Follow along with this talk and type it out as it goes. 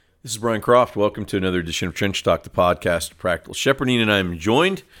This is Brian Croft. Welcome to another edition of Trench Talk, the podcast of Practical Shepherding, and I'm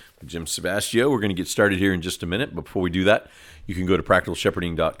joined with Jim Sebastio. We're going to get started here in just a minute. But before we do that, you can go to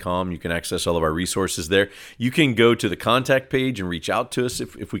practicalshepherding.com. You can access all of our resources there. You can go to the contact page and reach out to us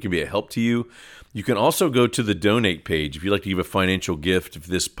if we can be a help to you. You can also go to the donate page if you'd like to give a financial gift. If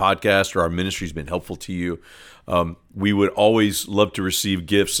this podcast or our ministry has been helpful to you, we would always love to receive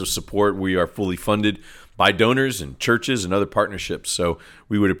gifts of support. We are fully funded by donors and churches and other partnerships. So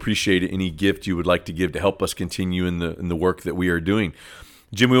we would appreciate any gift you would like to give to help us continue in the work that we are doing.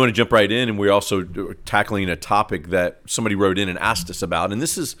 Jim, we want to jump right in, and we're also tackling a topic that somebody wrote in and asked us about. And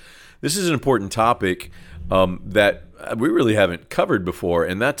this is an important topic that we really haven't covered before.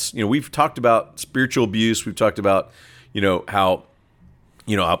 And that's, we've talked about spiritual abuse. We've talked about, how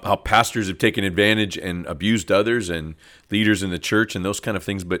pastors have taken advantage and abused others and leaders in the church and those kind of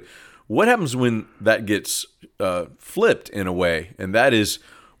things. But what happens when that gets flipped in a way? And that is,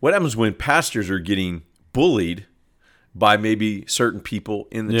 what happens when pastors are getting bullied by maybe certain people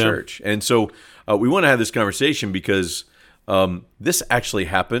in the church? And so we want to have this conversation because this actually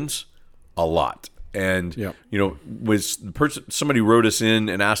happens a lot. And, somebody wrote us in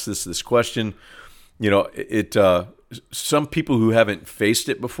and asked us this question. Some people who haven't faced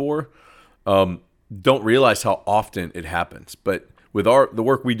it before don't realize how often it happens. But with the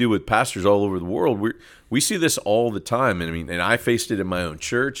work we do with pastors all over the world, we see this all the time. And I faced it in my own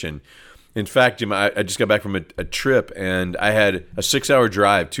church. And in fact, Jim, I just got back from a trip, and I had a 6-hour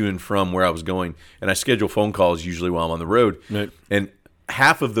drive to and from where I was going. And I schedule phone calls usually while I'm on the road. Right. And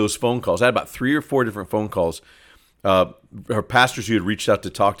half of those phone calls, I had about 3 or 4 different phone calls. Our pastors who had reached out to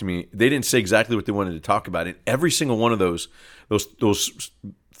talk to me, they didn't say exactly what they wanted to talk about. And every single one of those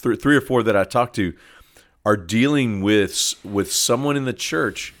 3 or 4 that I talked to are dealing with someone in the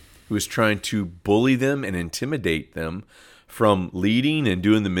church who is trying to bully them and intimidate them from leading and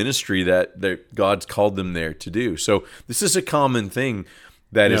doing the ministry that God's called them there to do. So this is a common thing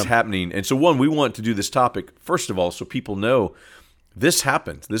that is happening. And so, we want to do this topic, first of all, so people know this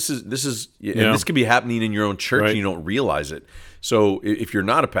happens. This is, and this could be happening in your own church, right, and you don't realize it. So if you're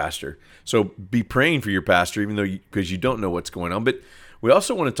not a pastor, so be praying for your pastor, even though because you don't know what's going on. But we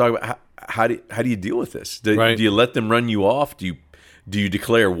also want to talk about how do you deal with this? Do you let them run you off? Do you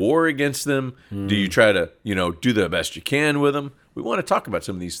declare war against them? Do you try to do the best you can with them? We want to talk about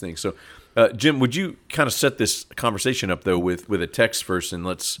some of these things. So, Jim, would you kind of set this conversation up though with a text first, and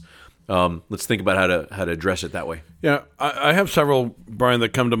let's think about how to address it that way. Yeah, I have several, Brian, that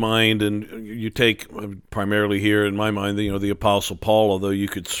come to mind, and you take primarily here in my mind, the Apostle Paul, although you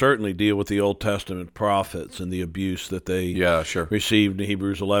could certainly deal with the Old Testament prophets and the abuse that they received. In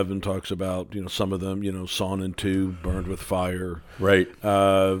Hebrews 11 talks about, some of them, sawn in two, burned with fire. Right.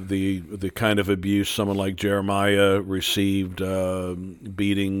 The kind of abuse someone like Jeremiah received,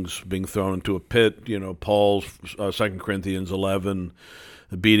 beatings, being thrown into a pit. Paul's 2 Corinthians 11.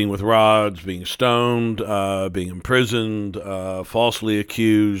 Beating with rods, being stoned, being imprisoned, falsely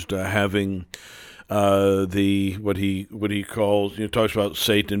accused, having what he calls, talks about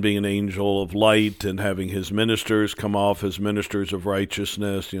Satan being an angel of light and having his ministers come off as ministers of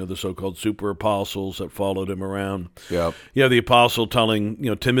righteousness, the so-called super apostles that followed him around. Yeah. Yeah, the apostle telling,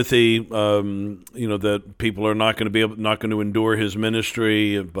 Timothy, that people are not going to endure his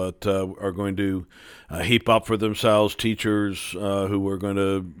ministry, but are going to heap up for themselves teachers who are going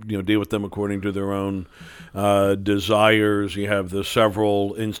to deal with them according to their own desires. You have the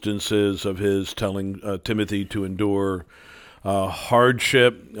several instances of his telling Timothy to endure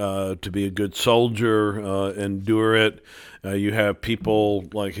hardship, to be a good soldier, endure it. You have people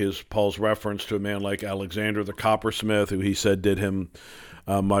like Paul's reference to a man like Alexander the coppersmith, who he said did him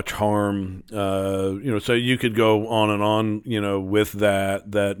much harm. So you could go on and on, with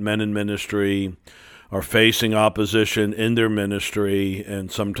that men in ministry are facing opposition in their ministry and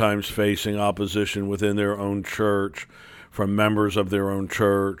sometimes facing opposition within their own church from members of their own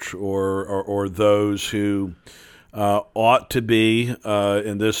church or those who ought to be,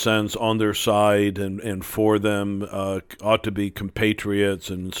 in this sense, on their side and for them, ought to be compatriots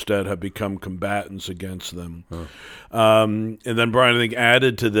and instead have become combatants against them. Huh. And then, Brian, I think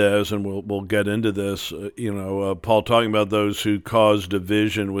added to this, and we'll get into this, Paul talking about those who cause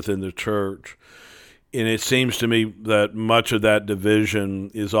division within the church. And it seems to me that much of that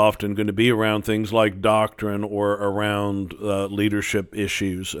division is often going to be around things like doctrine or around leadership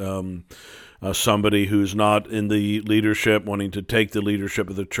issues. Somebody who's not in the leadership wanting to take the leadership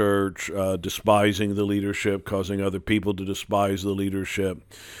of the church, despising the leadership, causing other people to despise the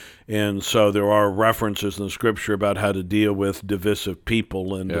leadership. And so there are references in the Scripture about how to deal with divisive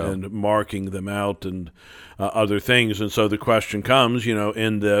people and marking them out and other things. And so the question comes,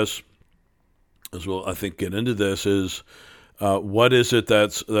 in this, as we'll, I think, get into this, is what is it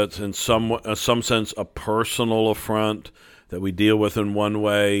that's in some sense a personal affront that we deal with in one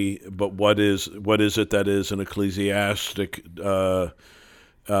way, but what is it that is an ecclesiastical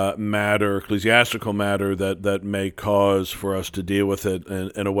matter that may cause for us to deal with it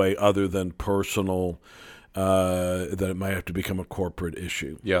in a way other than personal, that it might have to become a corporate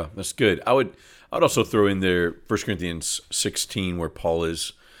issue. Yeah, that's good. I would also throw in there 1 Corinthians 16, where Paul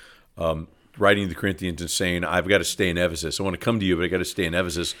is writing to the Corinthians and saying, I've got to stay in Ephesus. I want to come to you, but I got to stay in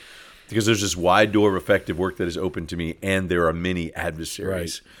Ephesus because there's this wide door of effective work that is open to me, and there are many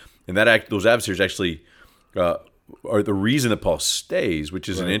adversaries. Right. And those adversaries actually are the reason that Paul stays, which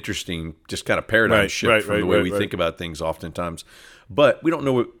is an interesting just kind of paradigm shift from the way we think about things oftentimes. But we don't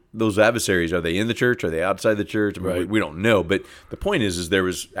know what those adversaries, are they in the church? Are they outside the church? I mean, we don't know. But the point is there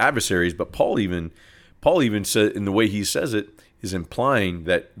was adversaries, but Paul even said, in the way he says it, is implying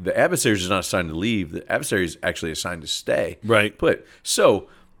that the adversaries is not assigned to leave. The adversary is actually assigned to stay. Right. But so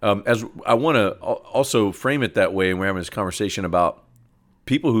as I want to also frame it that way, and we're having this conversation about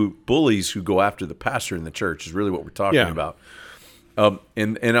bullies who go after the pastor in the church is really what we're talking about.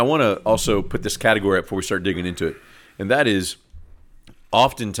 And I want to also put this category up before we start digging into it. And that is,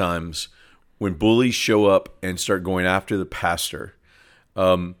 oftentimes when bullies show up and start going after the pastor,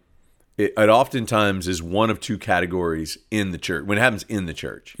 it oftentimes is one of two categories in the church, when it happens in the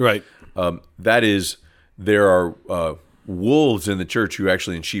church. Right. That is, there are wolves in the church who are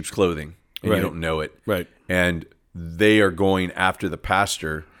actually in sheep's clothing, and you don't know it. Right. And they are going after the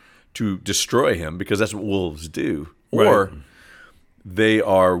pastor to destroy him because that's what wolves do. Or they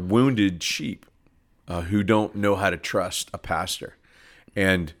are wounded sheep who don't know how to trust a pastor.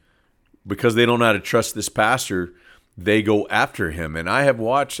 And because they don't know how to trust this pastor, they go after him. And I have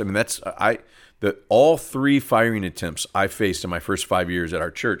watched, all three firing attempts I faced in my first 5 years at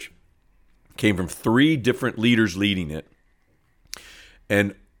our church came from three different leaders leading it.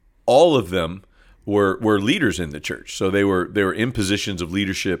 And all of them were leaders in the church. So they were in positions of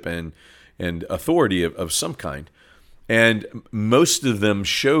leadership and authority of some kind. And most of them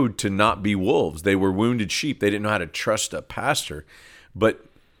showed to not be wolves. They were wounded sheep. They didn't know how to trust a pastor. But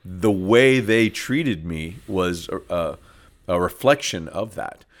the way they treated me was a reflection of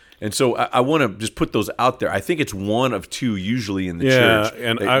that. And so I want to just put those out there. I think it's one of two usually in the church. Yeah,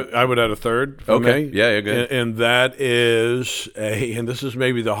 and I would add a third. Okay, yeah, go ahead. And that is and this is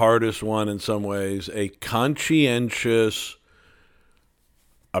maybe the hardest one in some ways, a conscientious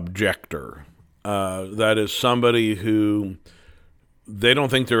objector. That is somebody who they don't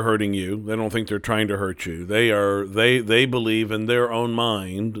think they're hurting you. They don't think they're trying to hurt you. They believe in their own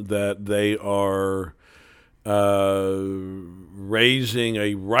mind that they are raising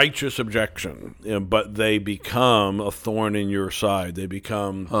a righteous objection, but they become a thorn in your side. They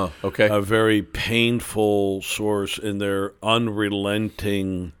become a very painful source in their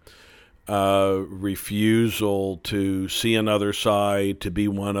unrelenting refusal to see another side, to be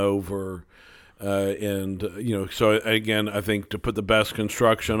won over. So again, I think to put the best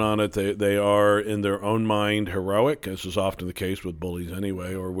construction on it, they are in their own mind heroic, as is often the case with bullies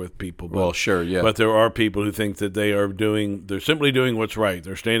anyway, or with people. Well, sure, yeah. But there are people who think that they're simply doing what's right.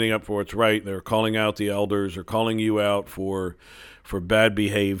 They're standing up for what's right. They're calling out the elders. They're calling you out for bad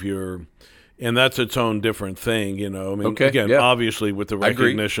behavior. And that's its own different thing, obviously with the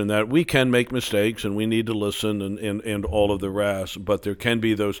recognition that we can make mistakes and we need to listen and all of the rest. But there can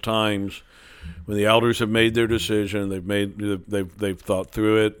be those times when the elders have made their decision, they've thought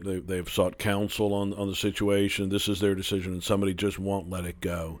through it, they've sought counsel on the situation. This is their decision, and somebody just won't let it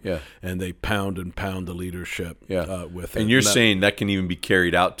go. Yeah, and they pound the leadership. With it. And you're saying that can even be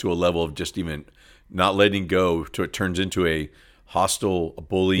carried out to a level of just even not letting go, to it turns into a hostile,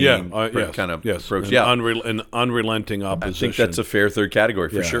 bullying kind of approach. An unrelenting opposition. I think that's a fair third category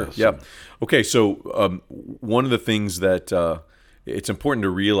for sure. Yeah. Okay, so one of the things that it's important to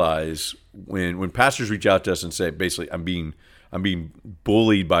realize when pastors reach out to us and say, basically, I'm being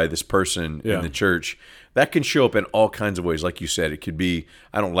bullied by this person in the church, that can show up in all kinds of ways. Like you said, it could be,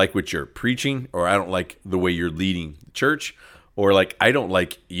 I don't like what you're preaching, or I don't like the way you're leading the church, or like, I don't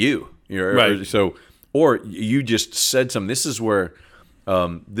like you. Or you just said something. This is where a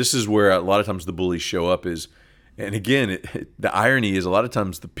lot of times the bullies show up is, and again, the irony is a lot of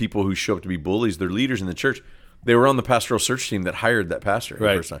times the people who show up to be bullies, they're leaders in the church. They were on the pastoral search team that hired that pastor the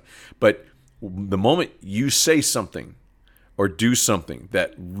first time. But the moment you say something or do something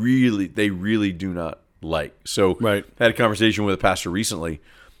that they really do not like. So I had a conversation with a pastor recently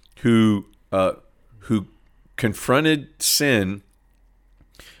who confronted sin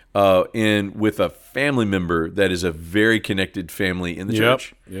with a family member that is a very connected family in the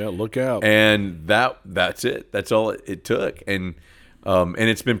church. Yeah, look out. And that's it. That's all it took. And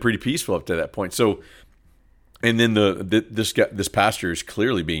it's been pretty peaceful up to that point. So, and then this pastor is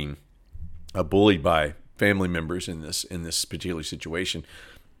clearly being bullied by family members in this particular situation.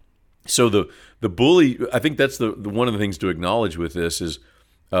 So the bully, I think that's the one of the things to acknowledge with this is,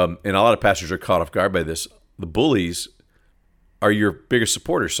 and a lot of pastors are caught off guard by this. The bullies are your biggest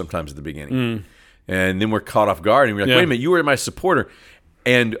supporters sometimes at the beginning, and then we're caught off guard, and we're like, wait a minute, you were my supporter.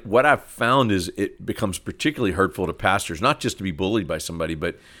 And what I've found is it becomes particularly hurtful to pastors, not just to be bullied by somebody,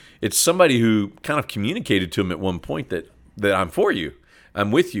 but it's somebody who kind of communicated to them at one point that I'm for you,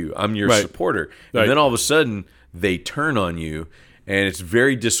 I'm with you, I'm your supporter, and then all of a sudden they turn on you. And it's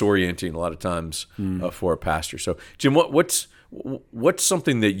very disorienting a lot of times for a pastor. So, Jim, what's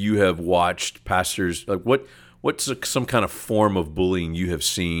something that you have watched pastors like? What's some kind of form of bullying you have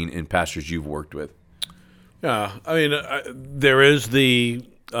seen in pastors you've worked with? Yeah, I mean, there is the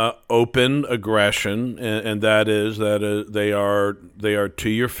open aggression, and that is they are to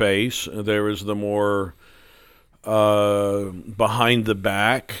your face. There is the more behind the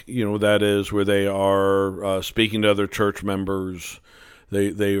back, that is where they are speaking to other church members.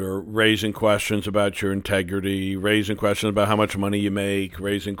 They are raising questions about your integrity, raising questions about how much money you make,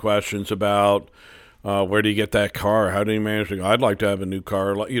 raising questions about where do you get that car? How do you manage to? I'd like to have a new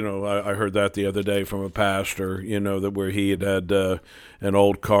car. I heard that the other day from a pastor. That where he had an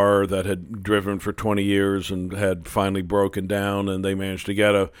old car that had driven for 20 years and had finally broken down, and they managed to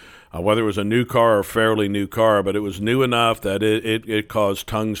get whether it was a new car or a fairly new car, but it was new enough that it caused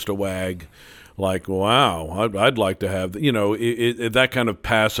tongues to wag. Like, wow, I'd like to have, that kind of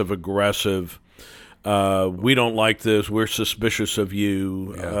passive aggressive. We don't like this. We're suspicious of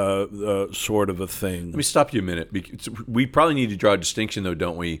you, sort of a thing. Let me stop you a minute. We probably need to draw a distinction, though,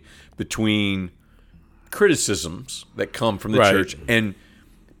 don't we, between criticisms that come from the church and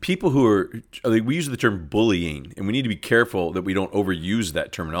people who are, we use the term bullying, and we need to be careful that we don't overuse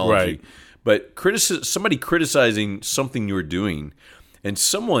that terminology. Right. But somebody criticizing something you're doing and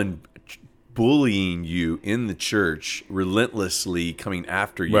someone bullying you in the church, relentlessly coming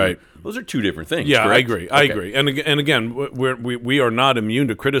after you. Right. Those are two different things. Yeah, correct? I agree. And again, we are not immune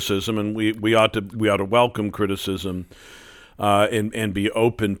to criticism, and we ought to welcome criticism, and be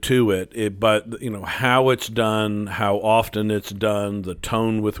open to it. But how it's done, how often it's done, the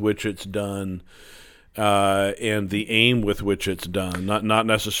tone with which it's done, and the aim with which it's done, not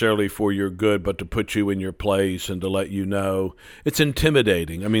necessarily for your good, but to put you in your place and to let you know it's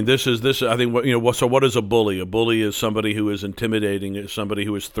intimidating. I mean, this I think so what is a bully? A bully is somebody who is intimidating. It's somebody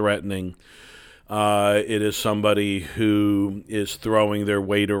who is threatening. It is somebody who is throwing their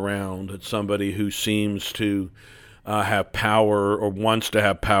weight around. It's somebody who seems to have power or wants to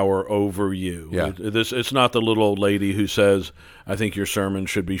have power over you. Yeah. It's not the little old lady who says, I think your sermon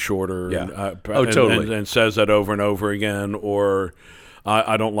should be shorter. Yeah. Totally. And says that over and over again, or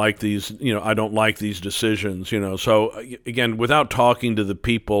I don't like these, I don't like these decisions, So again, without talking to the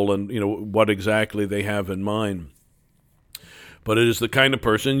people and, what exactly they have in mind. But it is the kind of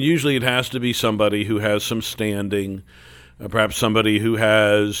person, usually it has to be somebody who has some standing, perhaps somebody who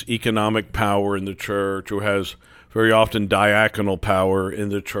has economic power in the church, or has very often diaconal power in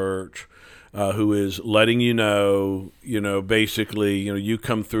the church, who is letting basically, you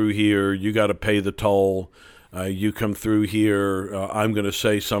come through here, you got to pay the toll. You come through here, I'm going to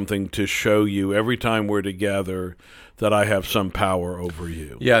say something to show you every time we're together that I have some power over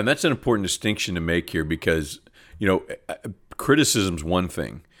you. Yeah, and that's an important distinction to make here because, criticism's one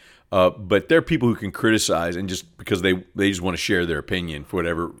thing. But there are people who can criticize and just because they just want to share their opinion for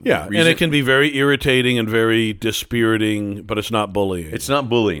whatever reason. And it can be very irritating and very dispiriting, but it's not bullying. It's not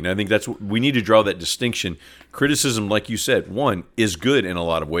bullying. I think we need to draw that distinction. Criticism, like you said, one, is good in a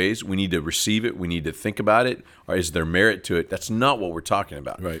lot of ways. We need to receive it. We need to think about it. Or is there merit to it? That's not what we're talking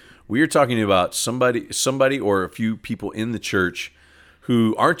about. Right. We are talking about somebody or a few people in the church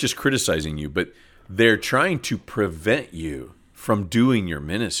who aren't just criticizing you, but they're trying to prevent you from doing your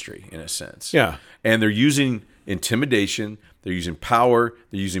ministry, in a sense. Yeah. And they're using intimidation, they're using power,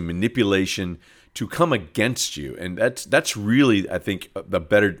 they're using manipulation to come against you. And that's really, I think, the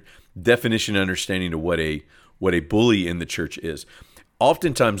better definition and understanding of what a bully in the church is.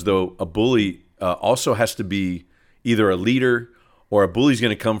 Oftentimes, though, a bully also has to be either a leader or a bully's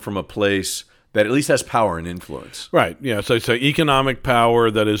going to come from a place that at least has power and influence. Right, yeah. So economic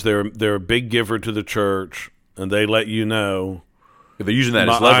power, that is, they're a big giver to the church, and they let you know, They're using that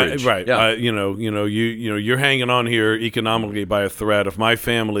as leverage, right? Yeah. You're hanging on here economically by a thread. If my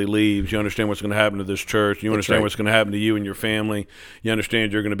family leaves, you understand what's going to happen to this church. You understand what's going to happen to you and your family. You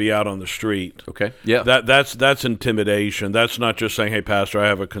understand you're going to be out on the street. Okay, yeah. That's intimidation. That's not just saying, "Hey, Pastor, I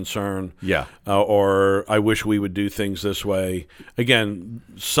have a concern." Yeah. Or I wish we would do things this way. Again,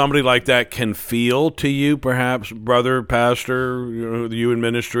 somebody like that can feel to you, perhaps, brother, pastor, you in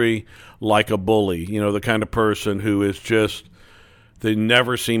ministry, like a bully. The kind of person who is just. They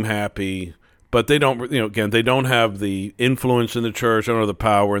never seem happy, but they don't. Again, they don't have the influence in the church. They don't have the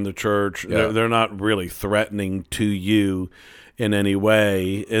power in the church. Yeah. They're not really threatening to you in any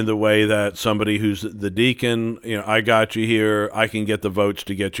way. In the way that somebody who's the deacon, I got you here. I can get the votes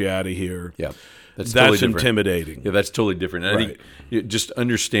to get you out of here. Yeah, that's totally intimidating. Yeah, that's totally different. And I think just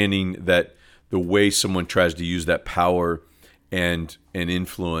understanding that the way someone tries to use that power and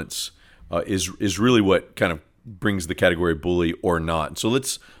influence is really what kind of brings the category bully or not. So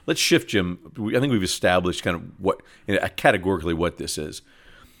let's shift, Jim. I think we've established kind of what categorically what this is.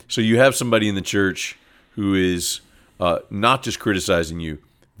 So you have somebody in the church who is not just criticizing you;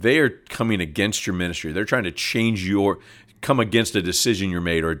 they are coming against your ministry. They're trying to come against a decision you're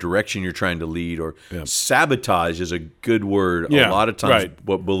made or a direction you're trying to lead. Or sabotage is a good word. A lot of times,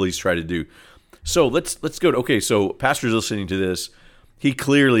 what bullies try to do. So let's go to so pastor's listening to this. He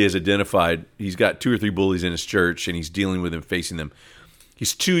clearly has identified he's got 2 or 3 bullies in his church, and he's dealing with them, facing them.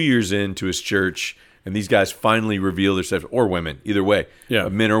 He's 2 years into his church, and these guys finally reveal themselves, or women, either way,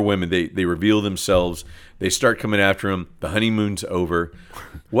 men or women, they reveal themselves. They start coming after him. The honeymoon's over.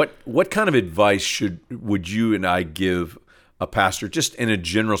 What kind of advice would you and I give a pastor, just in a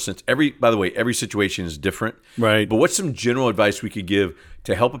general sense? By the way, every situation is different, right? But what's some general advice we could give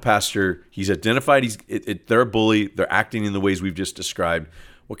to help a pastor? He's identified they're a bully. They're acting in the ways we've just described.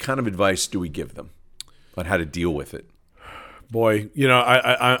 What kind of advice do we give them on how to deal with it? Boy,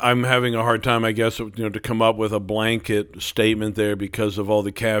 I'm having a hard time, I guess, to come up with a blanket statement there because of all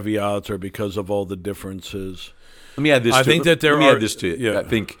the caveats or because of all the differences. Let me add this. I think that there are. Add this to it. Yeah. I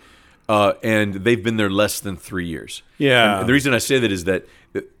think, and they've been there less than 3 years. Yeah. And the reason I say that is that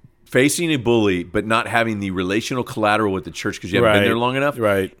facing a bully but not having the relational collateral with the church because you haven't been there long enough,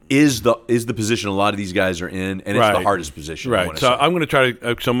 is the position a lot of these guys are in, and it's the hardest position. Right. So I'm going to try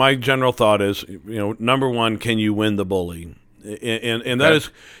to. So my general thought is, number one, can you win the bully? And that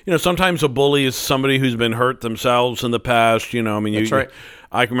is, sometimes a bully is somebody who's been hurt themselves in the past. That's right.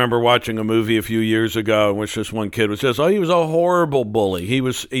 I can remember watching a movie a few years ago in which this one kid was just, he was a horrible bully. He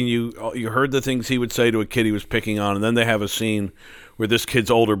was, and you heard the things he would say to a kid he was picking on, and then they have a scene where this kid's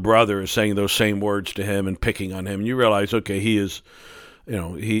older brother is saying those same words to him and picking on him. And you realize, okay, he is,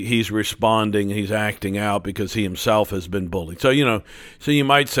 he's responding, he's acting out because he himself has been bullied. So, so you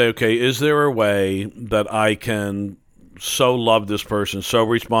might say, okay, is there a way that I can so love this person, so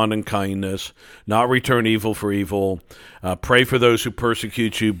respond in kindness, not return evil for evil, pray for those who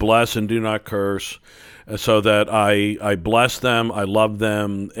persecute you, bless and do not curse, so that I bless them, I love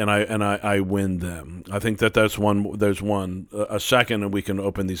them, and I win them. I think that's one. There's one. A second, and we can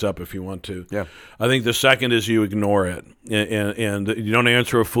open these up if you want to. Yeah. I think the second is you ignore it, and you don't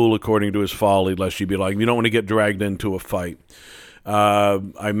answer a fool according to his folly, lest you be like, you don't want to get dragged into a fight.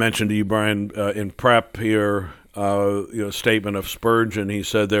 I mentioned to you, Brian, in prep here, statement of Spurgeon. He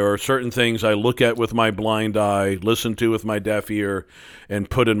said, there are certain things I look at with my blind eye, listen to with my deaf ear, and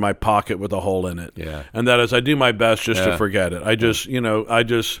put in my pocket with a hole in it. Yeah. And that is, I do my best just to forget it.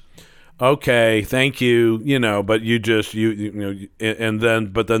 Okay, thank you, but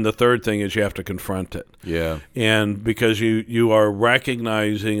but then the third thing is you have to confront it. Yeah. And because you are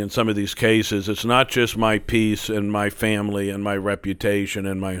recognizing in some of these cases, it's not just my peace and my family and my reputation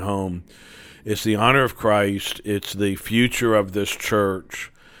and my home. It's the honor of Christ. It's the future of this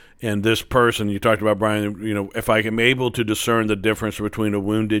church. And this person, you talked about, Brian, if I am able to discern the difference between a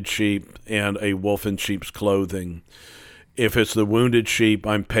wounded sheep and a wolf in sheep's clothing, if it's the wounded sheep,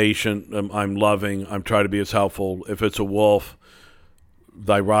 I'm patient, I'm loving, I'm trying to be as helpful. If it's a wolf,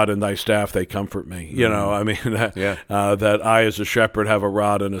 thy rod and thy staff, they comfort me. That I as a shepherd have a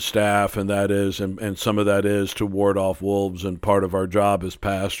rod and a staff, and that is, and some of that is to ward off wolves, and part of our job as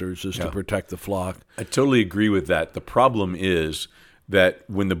pastors is to protect the flock. I totally agree with that. The problem is that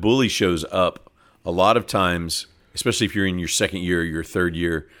when the bully shows up, a lot of times, especially if you're in your second year or your third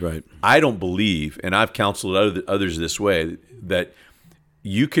year, right? I don't believe, and I've counseled others this way, that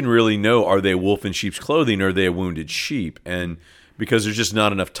you can really know, are they a wolf in sheep's clothing or are they a wounded sheep? And because there's just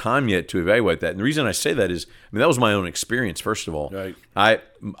not enough time yet to evaluate that. And the reason I say that is, that was my own experience, first of all. Right.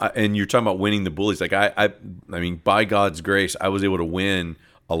 And you're talking about winning the bullies. Like by God's grace, I was able to win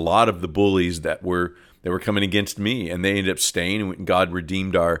a lot of the bullies that were They were coming against me, and they ended up staying, and God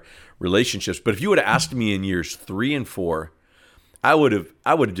redeemed our relationships. But if you would have asked me in years 3 and 4, I would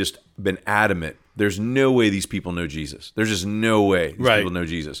have just been adamant. There's no way these people know Jesus. There's just no way these people know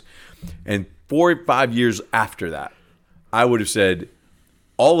Jesus. And 4 or 5 years after that, I would have said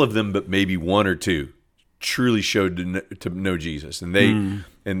all of them, but maybe 1 or 2, truly showed to know Jesus, and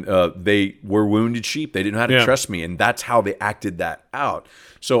they were wounded sheep. They didn't know how to trust me, and that's how they acted that out.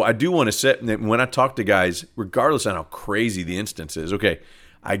 So I do want to set, when I talk to guys, regardless of how crazy the instance is, okay,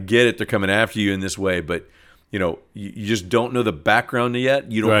 I get it, they're coming after you in this way, but you just don't know the background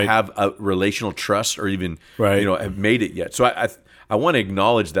yet. You don't have a relational trust, or even have made it yet. So I want to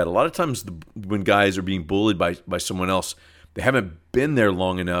acknowledge that a lot of times when guys are being bullied by someone else, they haven't been there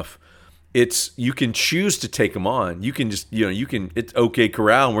long enough. You can choose to take them on. You can just, it's okay,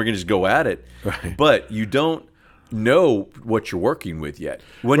 corral, and we're going to just go at it. Right. But you don't know what you're working with yet.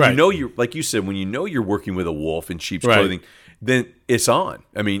 When you know like you said, when you know you're working with a wolf in sheep's clothing, then it's on.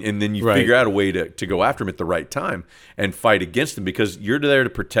 I mean, and then you figure out a way to go after him at the right time and fight against him, because you're there to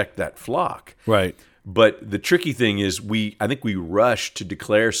protect that flock. Right. But the tricky thing is, I think we rush to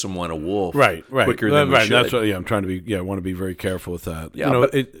declare someone a wolf quicker than we should. That's what, I'm trying to be. I want to be very careful with that. Yeah,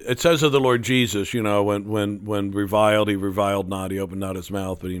 it says of the Lord Jesus, when reviled, he reviled not. He opened not his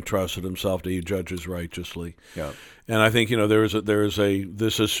mouth, but he entrusted himself to he judges righteously. Yeah, and I think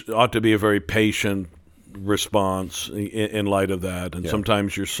this ought to be a very patient response in light of that, and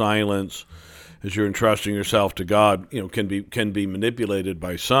sometimes your silence, as you're entrusting yourself to God, can be manipulated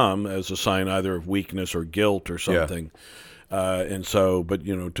by some as a sign either of weakness or guilt or something. And so, but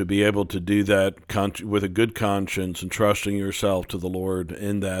to be able to do that with a good conscience and trusting yourself to the Lord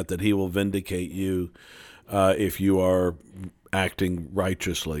in that He will vindicate you if you are acting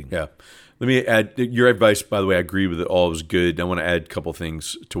righteously. Yeah. Let me add your advice. By the way, I agree with it. All was good. I want to add a couple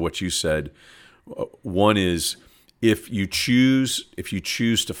things to what you said. One is, if you choose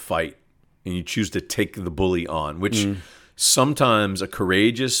to fight, and you choose to take the bully on, which sometimes a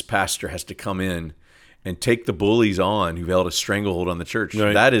courageous pastor has to come in and take the bullies on who've held a stranglehold on the church.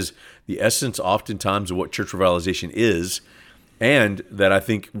 Right. That is the essence oftentimes of what church revitalization is, and that I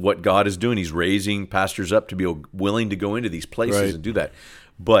think what God is doing, He's raising pastors up to be willing to go into these places and do that.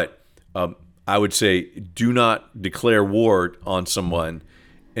 But I would say, do not declare war on someone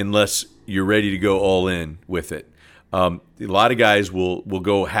unless you're ready to go all in with it. A lot of guys will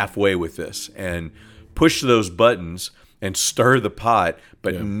go halfway with this and push those buttons and stir the pot,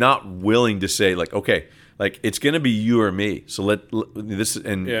 but not willing to say, like, okay, like, it's going to be you or me. So let this,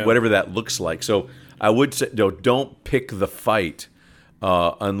 and whatever that looks like. So I would say, don't pick the fight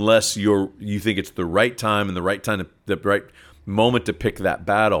unless you think it's the right time and the right moment to pick that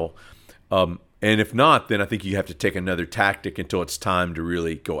battle. And if not, then I think you have to take another tactic until it's time to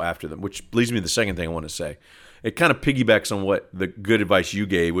really go after them, which leads me to the second thing I want to say. It kind of piggybacks on what the good advice you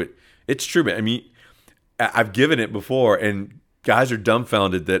gave. It's true, man. I mean, I've given it before, and guys are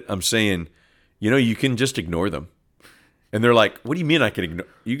dumbfounded that I'm saying, you can just ignore them. And they're like, what do you mean I can ignore?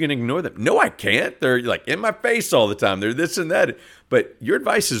 You can ignore them? No, I can't. They're like in my face all the time. They're this and that. But your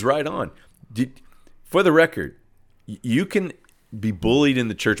advice is right on. For the record, you can be bullied in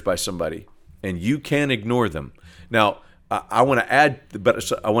the church by somebody, and you can ignore them. Now, I want to add to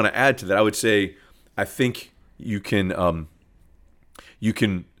that. I would say, I think you can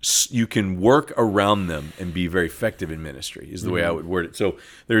work around them and be very effective in ministry, is the way I would word it. So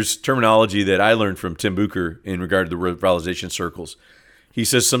there's terminology that I learned from Tim Bucher in regard to the revitalization circles. He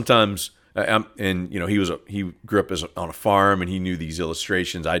says sometimes, he grew up on a farm, and he knew these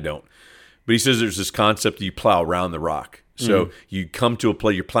illustrations. I don't. But he says there's this concept that you plow around the rock. So you come to a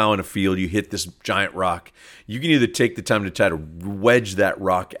place, you're plowing a field, you hit this giant rock. You can either take the time to try to wedge that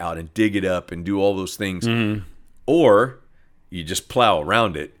rock out and dig it up and do all those things, or you just plow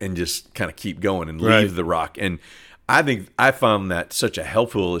around it and just kind of keep going and leave the rock. And I think I found that such a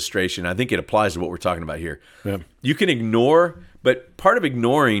helpful illustration. I think it applies to what we're talking about here. Yeah. You can ignore, but part of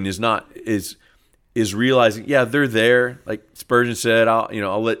ignoring is realizing, they're there. Like Spurgeon said,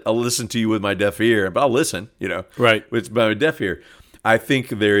 I'll listen to you with my deaf ear, but I'll listen, with my deaf ear. I think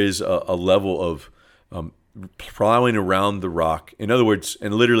there is a level of plowing around the rock. In other words,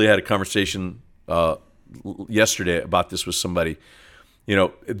 and literally had a conversation yesterday about this with somebody.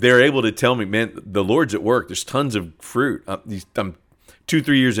 They're able to tell me, man, the Lord's at work. There's tons of fruit. I'm 2-3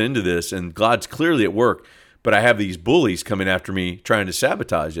 years into this, and God's clearly at work, but I have these bullies coming after me trying to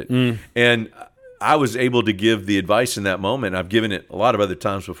sabotage it. And I was able to give the advice in that moment. I've given it a lot of other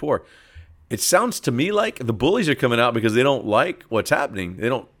times before. It sounds to me like the bullies are coming out because they don't like what's happening. They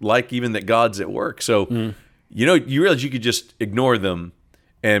don't like even that God's at work. So, you realize you could just ignore them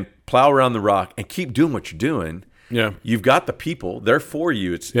and plow around the rock and keep doing what you're doing. Yeah. You've got the people. They're for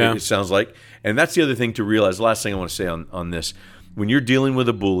you, it sounds like. And that's the other thing to realize. The last thing I want to say on this. When you're dealing with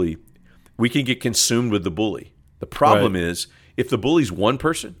a bully, we can get consumed with the bully. The problem is, if the bully's one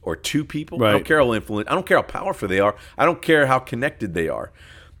person or two people, I don't care how influential, I don't care how powerful they are, I don't care how connected they are.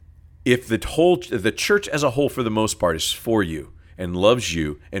 If the church as a whole, for the most part, is for you and loves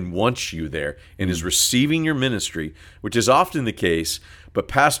you and wants you there and is receiving your ministry, which is often the case, but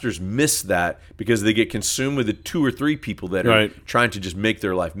pastors miss that because they get consumed with the two or three people that are trying to just make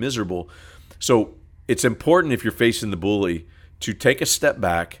their life miserable. So it's important, if you're facing the bully, to take a step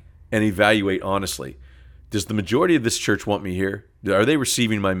back and evaluate honestly. Does the majority of this church want me here? Are they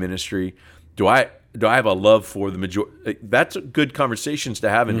receiving my ministry? Do I have a love for the majority? That's good conversations to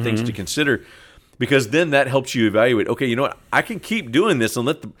have and things to consider, because then that helps you evaluate, okay, you know what? I can keep doing this and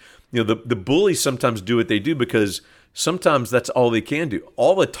let the bullies sometimes do what they do, because sometimes that's all they can do.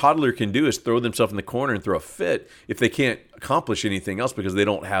 All a toddler can do is throw themselves in the corner and throw a fit if they can't accomplish anything else, because they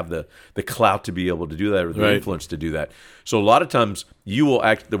don't have the clout to be able to do that, or the influence to do that. So a lot of times you will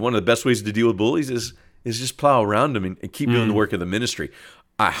one of the best ways to deal with bullies is just plow around them and keep doing the work of the ministry.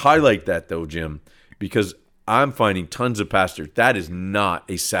 I highlight that, though, Jim, because I'm finding tons of pastors, that is not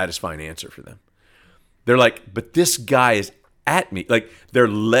a satisfying answer for them. They're like, but this guy is at me. Like, they're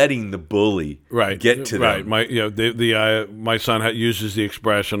letting the bully get to them. My son uses the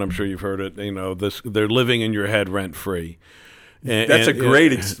expression, I'm sure you've heard it, they're living in your head rent-free. That's a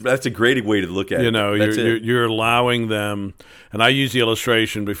great way to look at it. You're allowing them, and I used the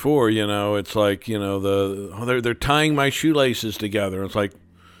illustration before. It's like they're tying my shoelaces together. It's like,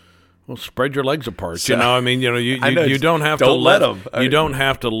 well, spread your legs apart. You don't have to let them. You don't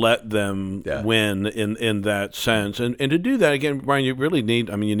have to let them win in that sense. And to do that, again, Brian, you really need.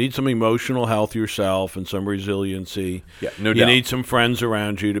 You need some emotional health yourself and some resiliency. Yeah, no doubt. You need some friends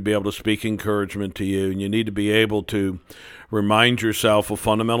around you to be able to speak encouragement to you, and you need to be able to remind yourself of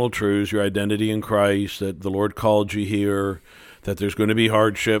fundamental truths, your identity in Christ, that the Lord called you here, that there's going to be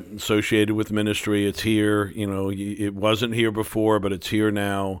hardship associated with ministry. It's here. It wasn't here before, but it's here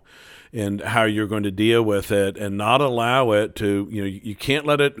now, and how you're going to deal with it and not allow it to, you can't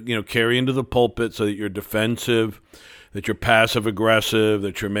let it, carry into the pulpit so that you're defensive, that you're passive aggressive,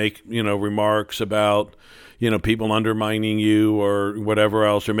 that you make, remarks about, people undermining you or whatever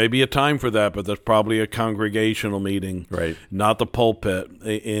else. There may be a time for that, but that's probably a congregational meeting, not the pulpit.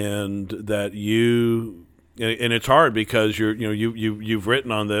 And that and it's hard because you've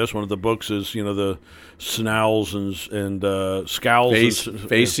written on this. One of the books is the snarls and scowls,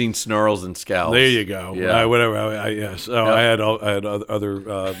 facing snarls and scowls. There you go. Yeah. Yes. Oh, I had other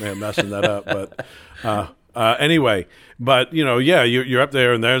messing that up, but anyway. But you're up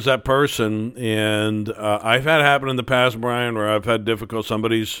there, and there's that person, and I've had it happen in the past, Brian, where I've had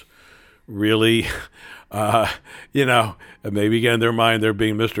somebody's really. Maybe again in their mind they're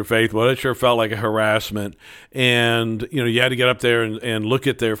being Mr. Faithful. It sure felt like a harassment, and you had to get up there and look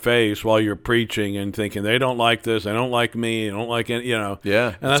at their face while you're preaching and thinking they don't like this, they don't like me, they don't like any, And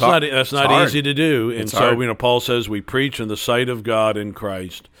that's not easy to do. And so Paul says we preach in the sight of God in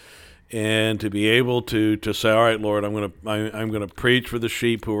Christ. And to be able to say, all right, Lord, I'm going to preach for the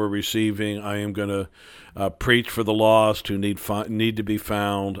sheep who are receiving. I am going to preach for the lost who need to be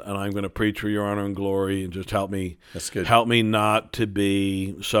found, and I'm going to preach for your honor and glory. And just help me. That's good. Help me not to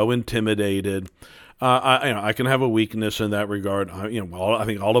be so intimidated. I can have a weakness in that regard. I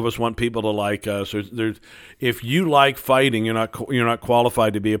think all of us want people to like us. If you like fighting, you're not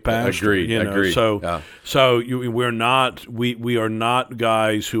qualified to be a pastor. Agreed. We are not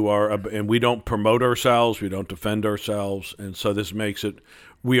guys who are, and we don't promote ourselves. We don't defend ourselves, and so this makes it.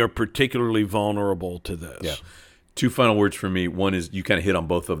 We are particularly vulnerable to this. Yeah. Two final words for me. One is you kind of hit on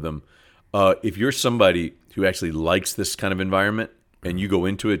both of them. If you're somebody who actually likes this kind of environment, and you go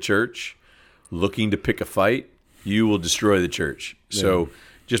into a church looking to pick a fight, you will destroy the church. Yeah. So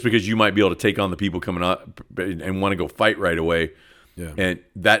just because you might be able to take on the people coming up and want to go fight right away, and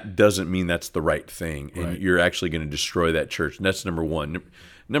that doesn't mean that's the right thing. And you're actually going to destroy that church. And that's number one.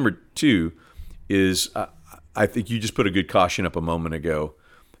 Number two is I think you just put a good caution up a moment ago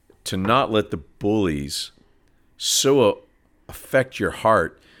to not let the bullies so affect your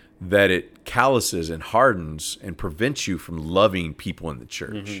heart that it calluses and hardens and prevents you from loving people in the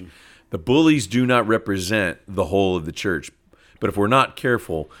church. Mm-hmm. The bullies do not represent the whole of the church. But if we're not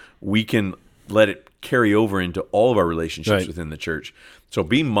careful, we can let it carry over into all of our relationships within the church. So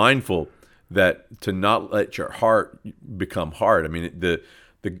be mindful that to not let your heart become hard. I mean,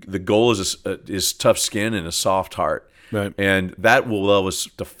 the goal is tough skin and a soft heart. Right. And that will allow us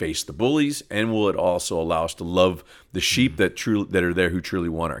to face the bullies, and will it also allow us to love the sheep that are there who truly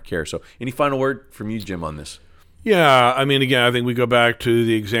want our care. So any final word from you, Jim, on this? Yeah, I mean, again, I think we go back to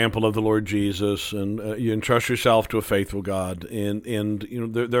the example of the Lord Jesus, and you entrust yourself to a faithful God, and you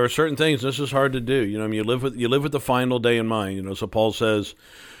know there are certain things. This is hard to do. You know, I mean, you live with the final day in mind. You know, so Paul says,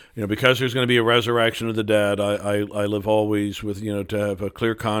 you know, because there's going to be a resurrection of the dead, I live always with, you know, to have a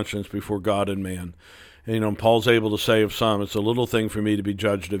clear conscience before God and man. And, you know, Paul's able to say of some, it's a little thing for me to be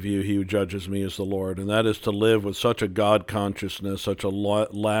judged of you. He who judges me is the Lord, and that is to live with such a God consciousness, such a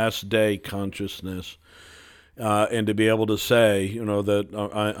last day consciousness. And to be able to say, you know, that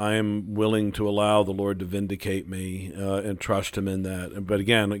I am willing to allow the Lord to vindicate me and trust Him in that. But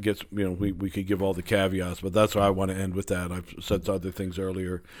again, it gets, you know, we could give all the caveats, but that's why I want to end with that. I've said other things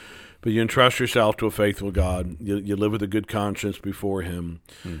earlier. But you entrust yourself to a faithful God. You live with a good conscience before Him.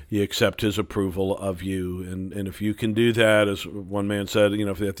 You accept His approval of you. And if you can do that, as one man said, you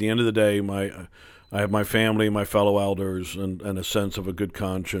know, if at the end of the day, I have my family, my fellow elders, and a sense of a good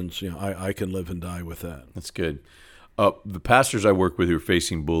conscience, you know, I can live and die with that. That's good. The pastors I work with who are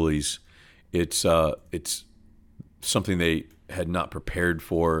facing bullies, it's something they had not prepared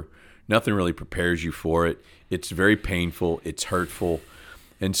for. Nothing really prepares you for it. It's very painful. It's hurtful.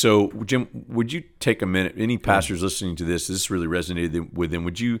 And so, Jim, would you take a minute? Any pastors listening to this really resonated with them.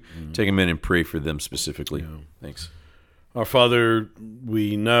 Would you take a minute and pray for them specifically? Yeah. Thanks. Our Father,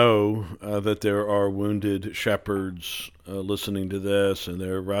 we know that there are wounded shepherds listening to this, and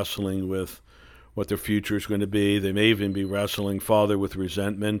they're wrestling with what their future is going to be. They may even be wrestling, Father, with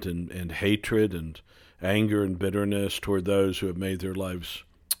resentment and hatred and anger and bitterness toward those who have made their lives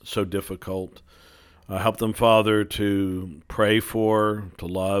so difficult. Help them, Father, to pray for, to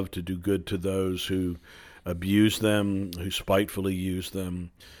love, to do good to those who abuse them, who spitefully use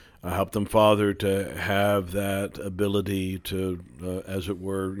them. Help them, Father, to have that ability to, as it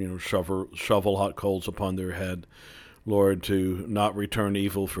were, you know, shovel hot coals upon their head, Lord, to not return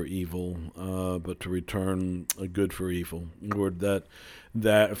evil for evil, but to return good for evil. Lord, that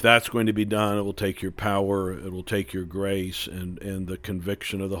if that's going to be done, it will take your power, it will take your grace, and the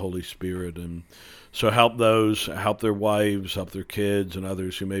conviction of the Holy Spirit. And so help their wives, help their kids, and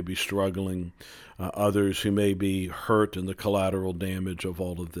others who may be struggling, others who may be hurt in the collateral damage of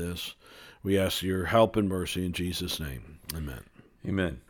all of this. We ask your help and mercy in Jesus' name. Amen. Amen.